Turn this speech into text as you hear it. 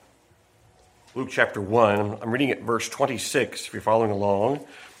Luke chapter 1. I'm reading at verse 26 if you're following along.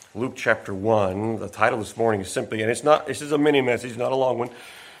 Luke chapter 1. The title this morning is simply, and this is a mini message, not a long one,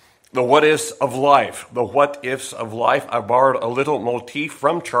 The What Ifs of Life. The What Ifs of Life. I borrowed a little motif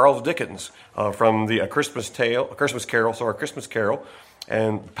from Charles Dickens, from the Christmas Carol,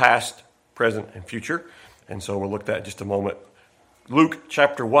 and past, present, and future. And so we'll look at that in just a moment. Luke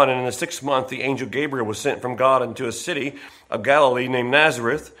chapter 1, and in the 6th month, the angel Gabriel was sent from God into a city of Galilee named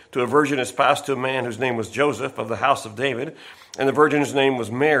Nazareth to a virgin espoused to a man whose name was Joseph of the house of David, and the virgin's name was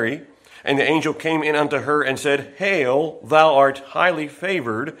Mary. And the angel came in unto her and said, Hail, thou art highly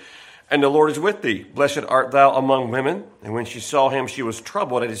favored, and the Lord is with thee. Blessed art thou among women. And when she saw him, she was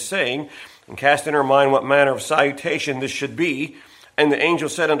troubled at his saying, and cast in her mind what manner of salutation this should be. And the angel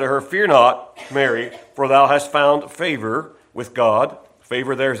said unto her, Fear not, Mary, for thou hast found favor with God.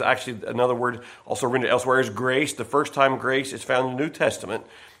 Favor there is actually another word also written elsewhere is grace. The first time grace is found in the New Testament.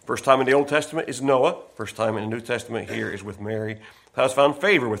 First time in the Old Testament is Noah. First time in the New Testament here is with Mary. Thou hast found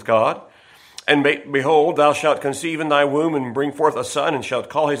favor with God. And behold, thou shalt conceive in thy womb and bring forth a son, and shalt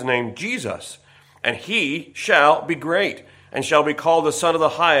call his name Jesus. And he shall be great, and shall be called the Son of the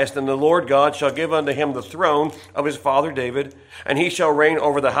Highest. And the Lord God shall give unto him the throne of his father David. And he shall reign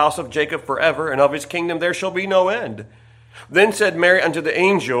over the house of Jacob forever, and of his kingdom there shall be no end. Then said Mary unto the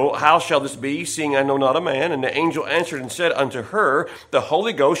angel, How shall this be, seeing I know not a man? And the angel answered and said unto her, The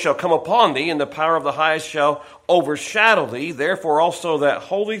Holy Ghost shall come upon thee, and the power of the highest shall overshadow thee. Therefore also that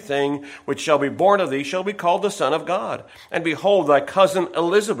holy thing which shall be born of thee shall be called the Son of God. And behold, thy cousin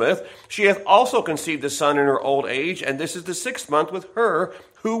Elizabeth, she hath also conceived a son in her old age, and this is the 6th month with her,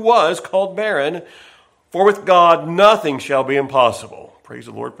 who was called barren. For with God nothing shall be impossible. Praise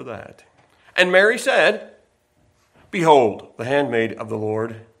the Lord for that. And Mary said, Behold, the handmaid of the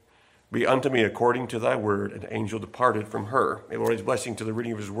Lord, be unto me according to thy word. And the angel departed from her. May the Lord his blessing to the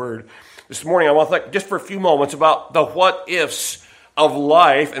reading of his word. This morning I want to think just for a few moments about the what ifs of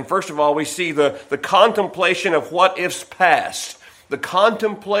life. And first of all, we see the contemplation of what ifs past. The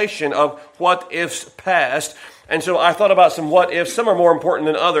contemplation of what ifs past. And so I thought about some what ifs. Some are more important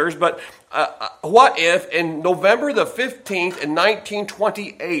than others. But what if in November the 15th in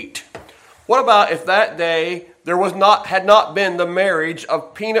 1928, what about if that day there had not been the marriage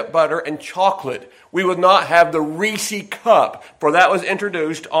of peanut butter and chocolate? We would not have the Reese cup, for that was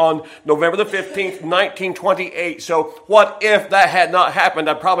introduced on November the 15th, 1928. So what if that had not happened?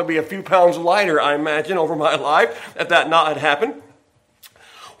 I'd probably be a few pounds lighter, I imagine, over my life if that not had happened.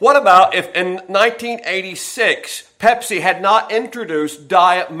 What about if in 1986, Pepsi had not introduced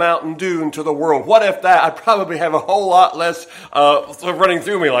Diet Mountain Dew into the world? What if that? I'd probably have a whole lot less running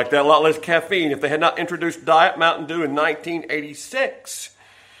through me like that, a lot less caffeine if they had not introduced Diet Mountain Dew in 1986.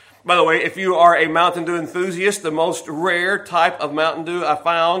 By the way, if you are a Mountain Dew enthusiast, the most rare type of Mountain Dew I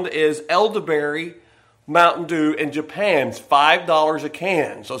found is elderberry Mountain Dew in Japan. It's $5 a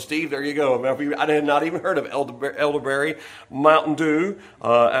can. So, Steve, there you go. I had not even heard of elderberry Mountain Dew.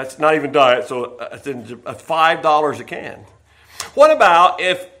 It's not even diet, so it's $5 a can. What about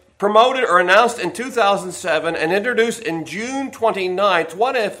if promoted or announced in 2007 and introduced in June 29th,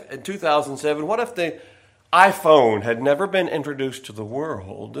 what if in 2007, what if the iPhone had never been introduced to the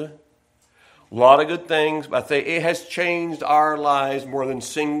world? A lot of good things, but I think it has changed our lives more than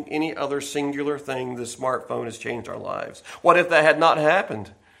any other singular thing. The smartphone has changed our lives. What if that had not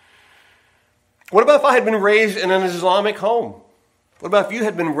happened? What about if I had been raised in an Islamic home? What about if you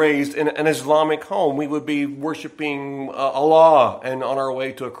had been raised in an Islamic home? We would be worshiping Allah and on our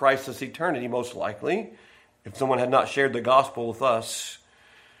way to a Christless eternity, most likely, if someone had not shared the gospel with us.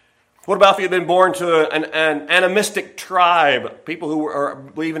 What about if you had been born to an animistic tribe, people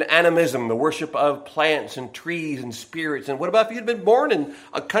who believe in animism, the worship of plants and trees and spirits? And what about if you had been born in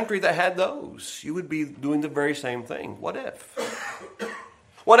a country that had those? You would be doing the very same thing. What if?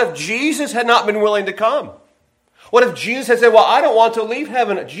 What if Jesus had not been willing to come? What if Jesus had said, well, I don't want to leave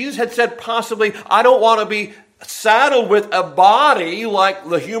heaven? Jesus had said possibly, I don't want to be saddled with a body like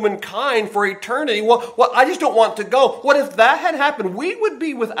the humankind for eternity. Well, I just don't want to go. What if that had happened? We would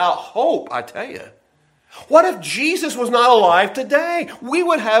be without hope, I tell you. What if Jesus was not alive today? We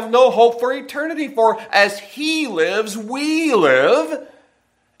would have no hope for eternity, for as he lives, we live.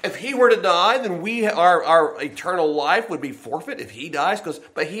 If he were to die, then our eternal life would be forfeit if he dies,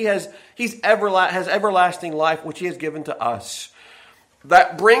 but he has everlasting life, which he has given to us.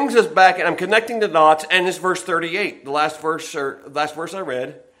 That brings us back, and I'm connecting the dots, and this verse 38, the last verse I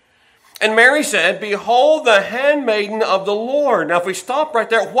read. And Mary said, Behold the handmaiden of the Lord. Now if we stop right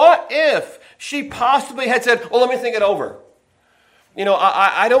there, what if she possibly had said, well, let me think it over. You know,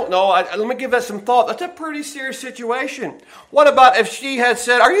 I don't know. Let me give that some thought. That's a pretty serious situation. What about if she had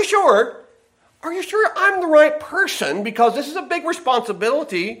said, are you sure? are you sure I'm the right person? Because this is a big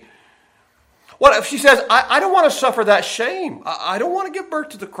responsibility. What if she says, I don't want to suffer that shame. I don't want to give birth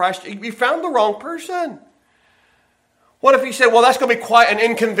to the Christ. You found the wrong person. What if he said, well, that's going to be quite an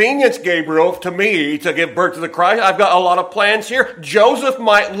inconvenience, Gabriel, to me to give birth to the Christ. I've got a lot of plans here. Joseph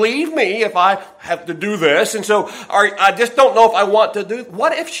might leave me if I have to do this. And so I just don't know if I want to do.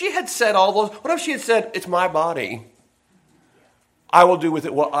 What if she had said all those? What if she had said, it's my body. I will do with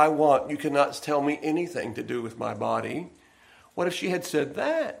it what I want. You cannot tell me anything to do with my body. What if she had said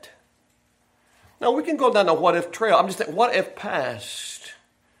that? Now, we can go down the what if trail. I'm just saying, what if past?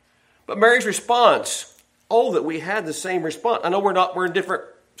 But Mary's response, that we had the same response. I know we're in a different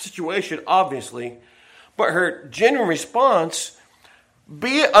situation, obviously. But her genuine response,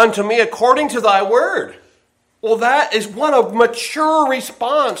 be it unto me according to thy word. Well, that is one of mature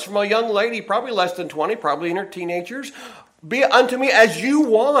response from a young lady, probably less than 20, probably in her teenagers. Be it unto me as you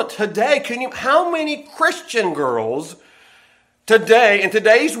want today. How many Christian girls today, in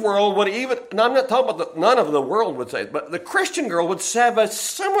today's world, would even, and I'm not talking about none of the world would say it, but the Christian girl would have a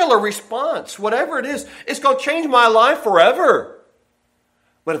similar response. Whatever it is, it's going to change my life forever.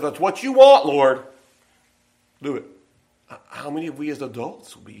 But if that's what you want, Lord, do it. How many of we as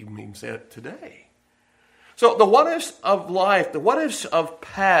adults will be even say it today? So the what ifs of life, the what ifs of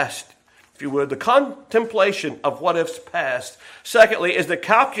past, if you would, the contemplation of what ifs past. Secondly, is the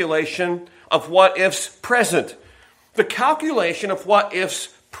calculation of what ifs present. The calculation of what ifs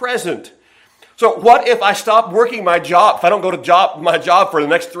present. So what if I stop working my job? If I don't go to my job for the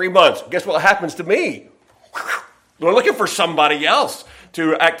next 3 months, guess what happens to me? They're looking for somebody else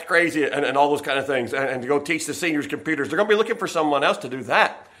to act crazy and all those kind of things and to go teach the seniors computers. They're going to be looking for someone else to do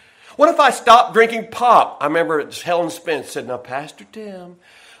that. What if I stop drinking pop? I remember Helen Spence said, now, Pastor Tim,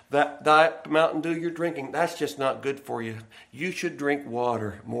 that Diet Mountain Dew you're drinking, that's just not good for you. You should drink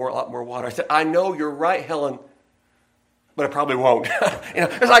water, a lot more water. I said, I know you're right, Helen. But I probably won't.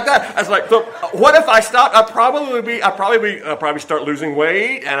 It's like that. I was like, so what if I stopped? I'd probably start losing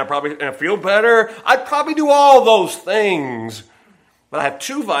weight, and I feel better. I'd probably do all those things. But I have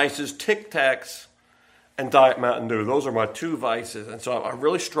two vices: Tic Tacs and Diet Mountain Dew. Those are my two vices, and so I'm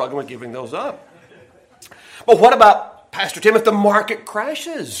really struggling with giving those up. But what about, Pastor Tim, if the market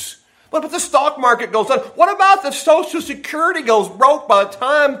crashes? What if the stock market goes down? What about if Social Security goes broke by the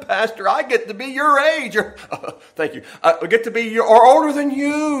time, Pastor, I get to be your age? Thank you. I get to be or older than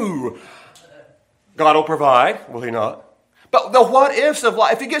you. God will provide, will he not? But the what ifs of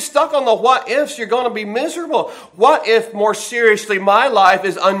life, if you get stuck on the what ifs, you're going to be miserable. What if, more seriously, my life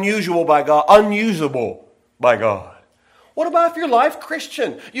is unusable by God? What about if you're life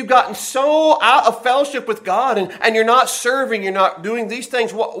Christian? You've gotten so out of fellowship with God and you're not serving, you're not doing these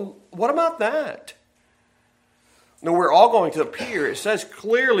things. What about that? No, we're all going to appear. It says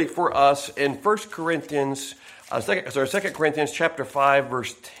clearly for us in 2 Corinthians chapter 5,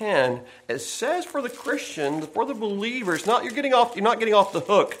 verse 10, it says for the Christian, for the believers, you're not getting off the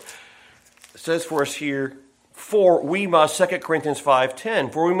hook. It says for us here, 2 Corinthians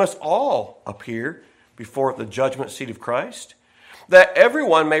 5:10, for we must all appear before the judgment seat of Christ, that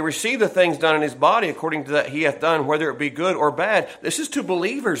everyone may receive the things done in his body according to that he hath done, whether it be good or bad. This is to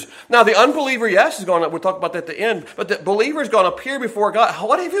believers. Now, the unbeliever, we'll talk about that at the end, but the believer is going to appear before God.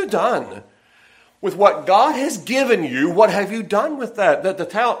 What have you done with what God has given you? What have you done with that? The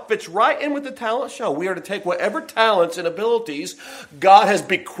talent fits right in with the talent show. We are to take whatever talents and abilities God has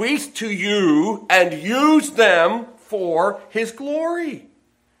bequeathed to you and use them for his glory.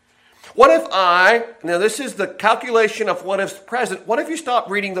 What if now this is the calculation of what if's present. What if you stop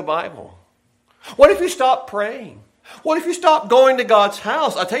reading the Bible? What if you stop praying? What if you stop going to God's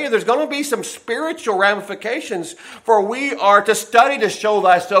house? I tell you, there's going to be some spiritual ramifications, for we are to study to show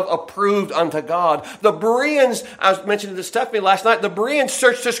thyself approved unto God. The Bereans, I was mentioning to Stephanie last night, the Bereans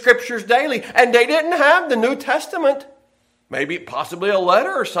searched the scriptures daily, and they didn't have the New Testament. Maybe possibly a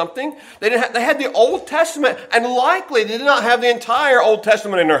letter or something. They had the Old Testament, and likely they did not have the entire Old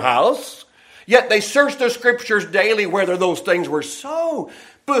Testament in their house. Yet they searched the scriptures daily whether those things were so.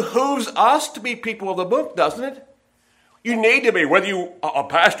 Behooves us to be people of the book, doesn't it? You need to be, whether you are a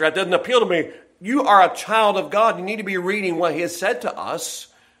pastor, that doesn't appeal to me. You are a child of God. You need to be reading what he has said to us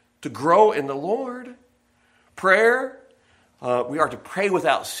to grow in the Lord. Prayer. We are to pray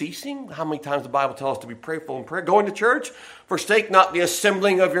without ceasing. How many times the Bible tells us to be prayerful in prayer? Going to church. Forsake not the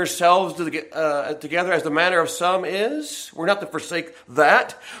assembling of yourselves together as the manner of some is. We're not to forsake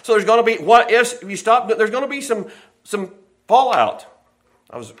that. So there's going to be, what if you stop, there's going to be some fallout.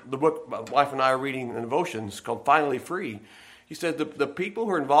 The book my wife and I are reading in devotions called Finally Free. He said the people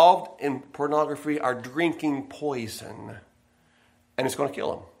who are involved in pornography are drinking poison. And it's going to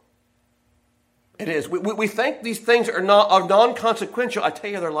kill them. It is. We think these things are non-consequential. I tell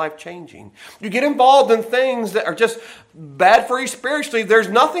you, they're life-changing. You get involved in things that are just bad for you spiritually. There's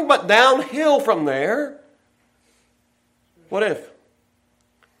nothing but downhill from there. What if?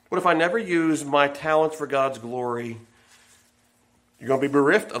 What if I never use my talents for God's glory? You're going to be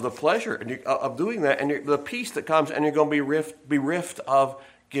bereft of the pleasure of doing that, and the peace that comes, and you're going to be bereft of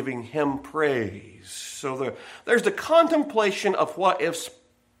giving Him praise. So there's the contemplation of what ifs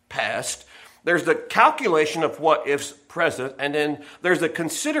past. There's the calculation of what ifs present, and then there's the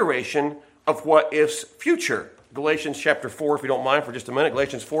consideration of what ifs future. Galatians chapter 4, if you don't mind for just a minute,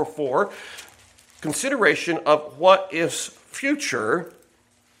 Galatians 4:4. Consideration of what ifs future.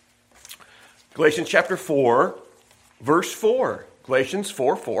 Galatians chapter 4, verse 4. Galatians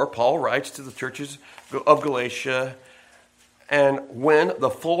 4:4, Paul writes to the churches of Galatia, and when the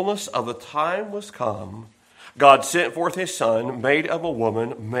fullness of the time was come, God sent forth His Son, made of a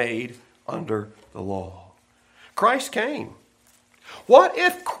woman, made under the law. Christ came. What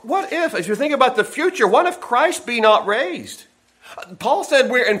if, as you think about the future, what if Christ be not raised? Paul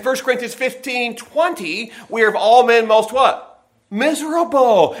said we're in 1 Corinthians 15:20, we are of all men most what?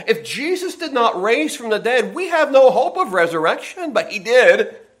 Miserable. If Jesus did not raise from the dead, we have no hope of resurrection, but He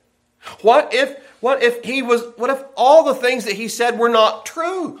did. What if all the things that He said were not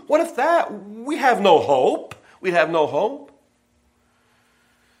true? What if that? We have no hope. We'd have no hope.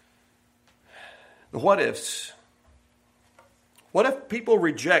 The what ifs. What if people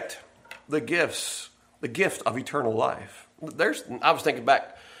reject the gift of eternal life? I was thinking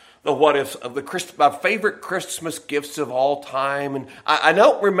back the what ifs of my favorite Christmas gifts of all time, and I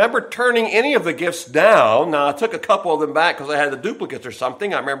don't remember turning any of the gifts down. Now I took a couple of them back because I had the duplicates or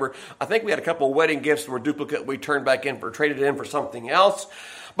something. I think we had a couple of wedding gifts that were duplicate. We turned back in traded in for something else.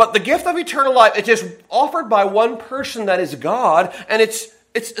 But the gift of eternal life, it's just offered by one person, that is God, and it's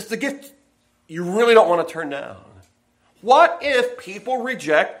the gift you really don't want to turn down. What if people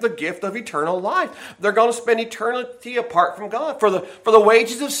reject the gift of eternal life? They're going to spend eternity apart from God. For the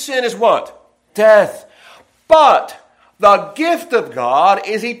wages of sin is what? Death. But the gift of God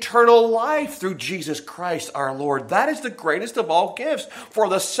is eternal life through Jesus Christ our Lord. That is the greatest of all gifts. For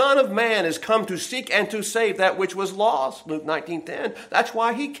the Son of Man is come to seek and to save that which was lost. Luke 19:10. That's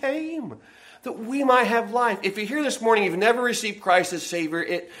why He came. That we might have life. If you're here this morning, you've never received Christ as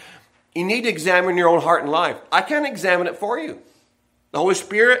Savior, you need to examine your own heart and life. I can't examine it for you. The Holy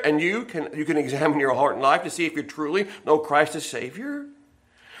Spirit and you can examine your heart and life to see if you truly know Christ as Savior.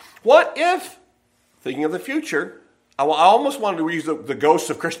 What if, thinking of the future, I almost wanted to use the ghosts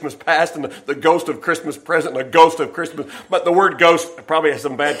of Christmas past and the ghost of Christmas present and the ghost of Christmas, but the word ghost probably has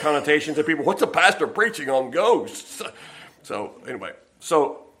some bad connotations to people. What's a pastor preaching on ghosts? So anyway,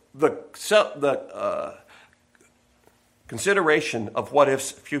 the consideration of what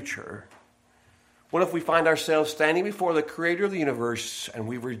if's future. What if we find ourselves standing before the Creator of the universe and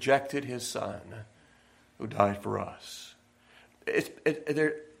we've rejected His Son who died for us?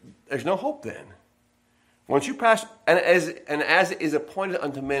 There's no hope then. Once you pass, and as it is appointed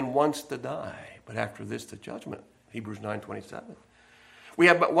unto men once to die, but after this the judgment. Hebrews 9:27.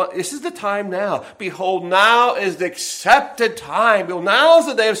 This is the time now. Behold, now is the accepted time. Behold, now is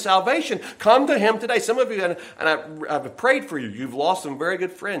the day of salvation. Come to Him today. Some of you, and I've prayed for you. You've lost some very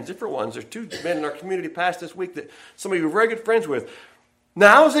good friends, different ones. There's 2 men in our community passed this week that some of you are very good friends with.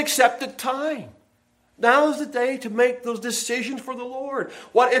 Now is the accepted time. Now is the day to make those decisions for the Lord.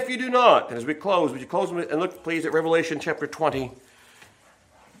 What if you do not? And as we close, would you close and look, please, at Revelation chapter 20.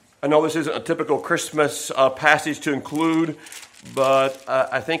 I know this isn't a typical Christmas passage to include, but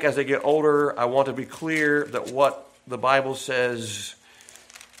I think as I get older, I want to be clear that what the Bible says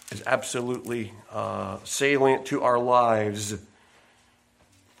is absolutely salient to our lives.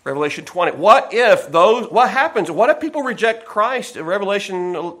 Revelation 20. What happens? What if people reject Christ? In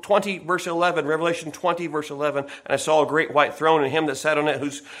Revelation 20, verse 11. Revelation 20, verse 11. And I saw a great white throne, and Him that sat on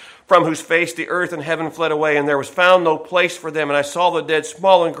it, from whose face the earth and heaven fled away, and there was found no place for them. And I saw the dead,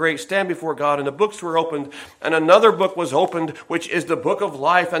 small and great, stand before God, and the books were opened. And another book was opened, which is the book of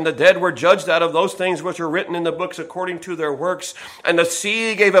life. And the dead were judged out of those things which were written in the books according to their works. And the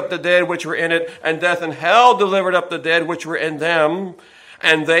sea gave up the dead which were in it, and death and hell delivered up the dead which were in them.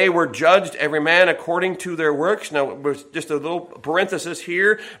 And they were judged, every man according to their works. Now, just a little parenthesis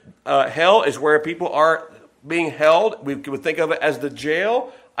here. Hell is where people are being held. We would think of it as the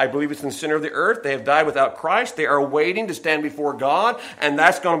jail. I believe it's in the center of the earth. They have died without Christ. They are waiting to stand before God. And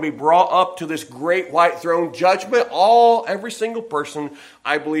that's going to be brought up to this great white throne judgment. Every single person,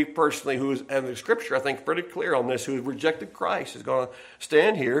 I believe personally, and the Scripture, I think, pretty clear on this, who has rejected Christ is going to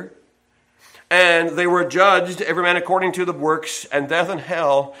stand here. And they were judged, every man according to the works, and death and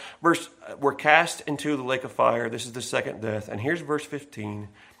hell were cast into the lake of fire. This is the second death. And here's verse 15.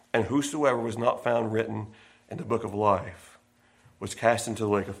 And whosoever was not found written in the book of life was cast into the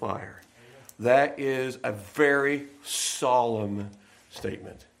lake of fire. That is a very solemn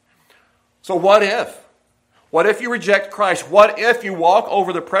statement. So what if? What if you reject Christ? What if you walk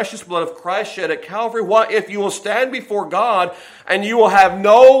over the precious blood of Christ shed at Calvary? What if you will stand before God and you will have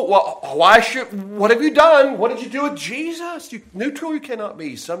what have you done? What did you do with Jesus? Neutral you cannot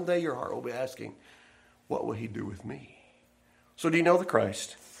be. Someday your heart will be asking, what will he do with me? So do you know the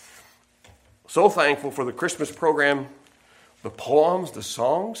Christ? So thankful for the Christmas program, the poems, the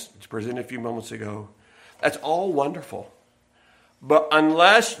songs presented a few moments ago. That's all wonderful. But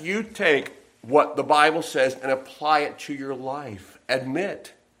unless you take what the Bible says and apply it to your life,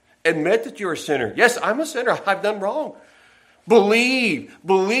 admit that you're a sinner. Yes, I'm a sinner. I've done wrong. Believe.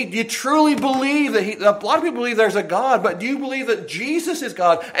 You truly believe that a lot of people believe there's a God, but do you believe that Jesus is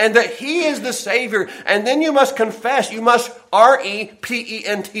God and that he is the Savior? And then you must confess. You must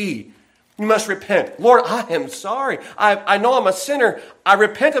repent. You must repent. Lord, I am sorry. I know I'm a sinner. I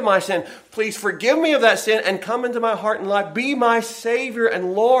repent of my sin. Please forgive me of that sin and come into my heart and life. Be my Savior.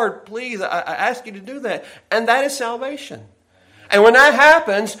 And Lord, please, I ask you to do that. And that is salvation. And when that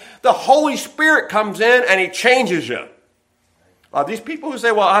happens, the Holy Spirit comes in and he changes you. These people who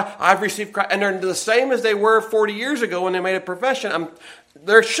say, well, I've received Christ, and they're the same as they were 40 years ago when they made a profession.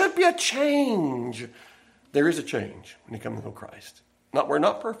 There should be a change. There is a change when you come to know Christ. We're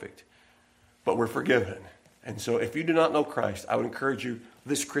not perfect, but we're forgiven. And so if you do not know Christ, I would encourage you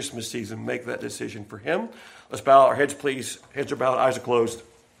this Christmas season, make that decision for him. Let's bow our heads, please. Heads are bowed, eyes are closed.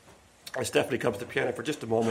 As Stephanie comes to the piano for just a moment.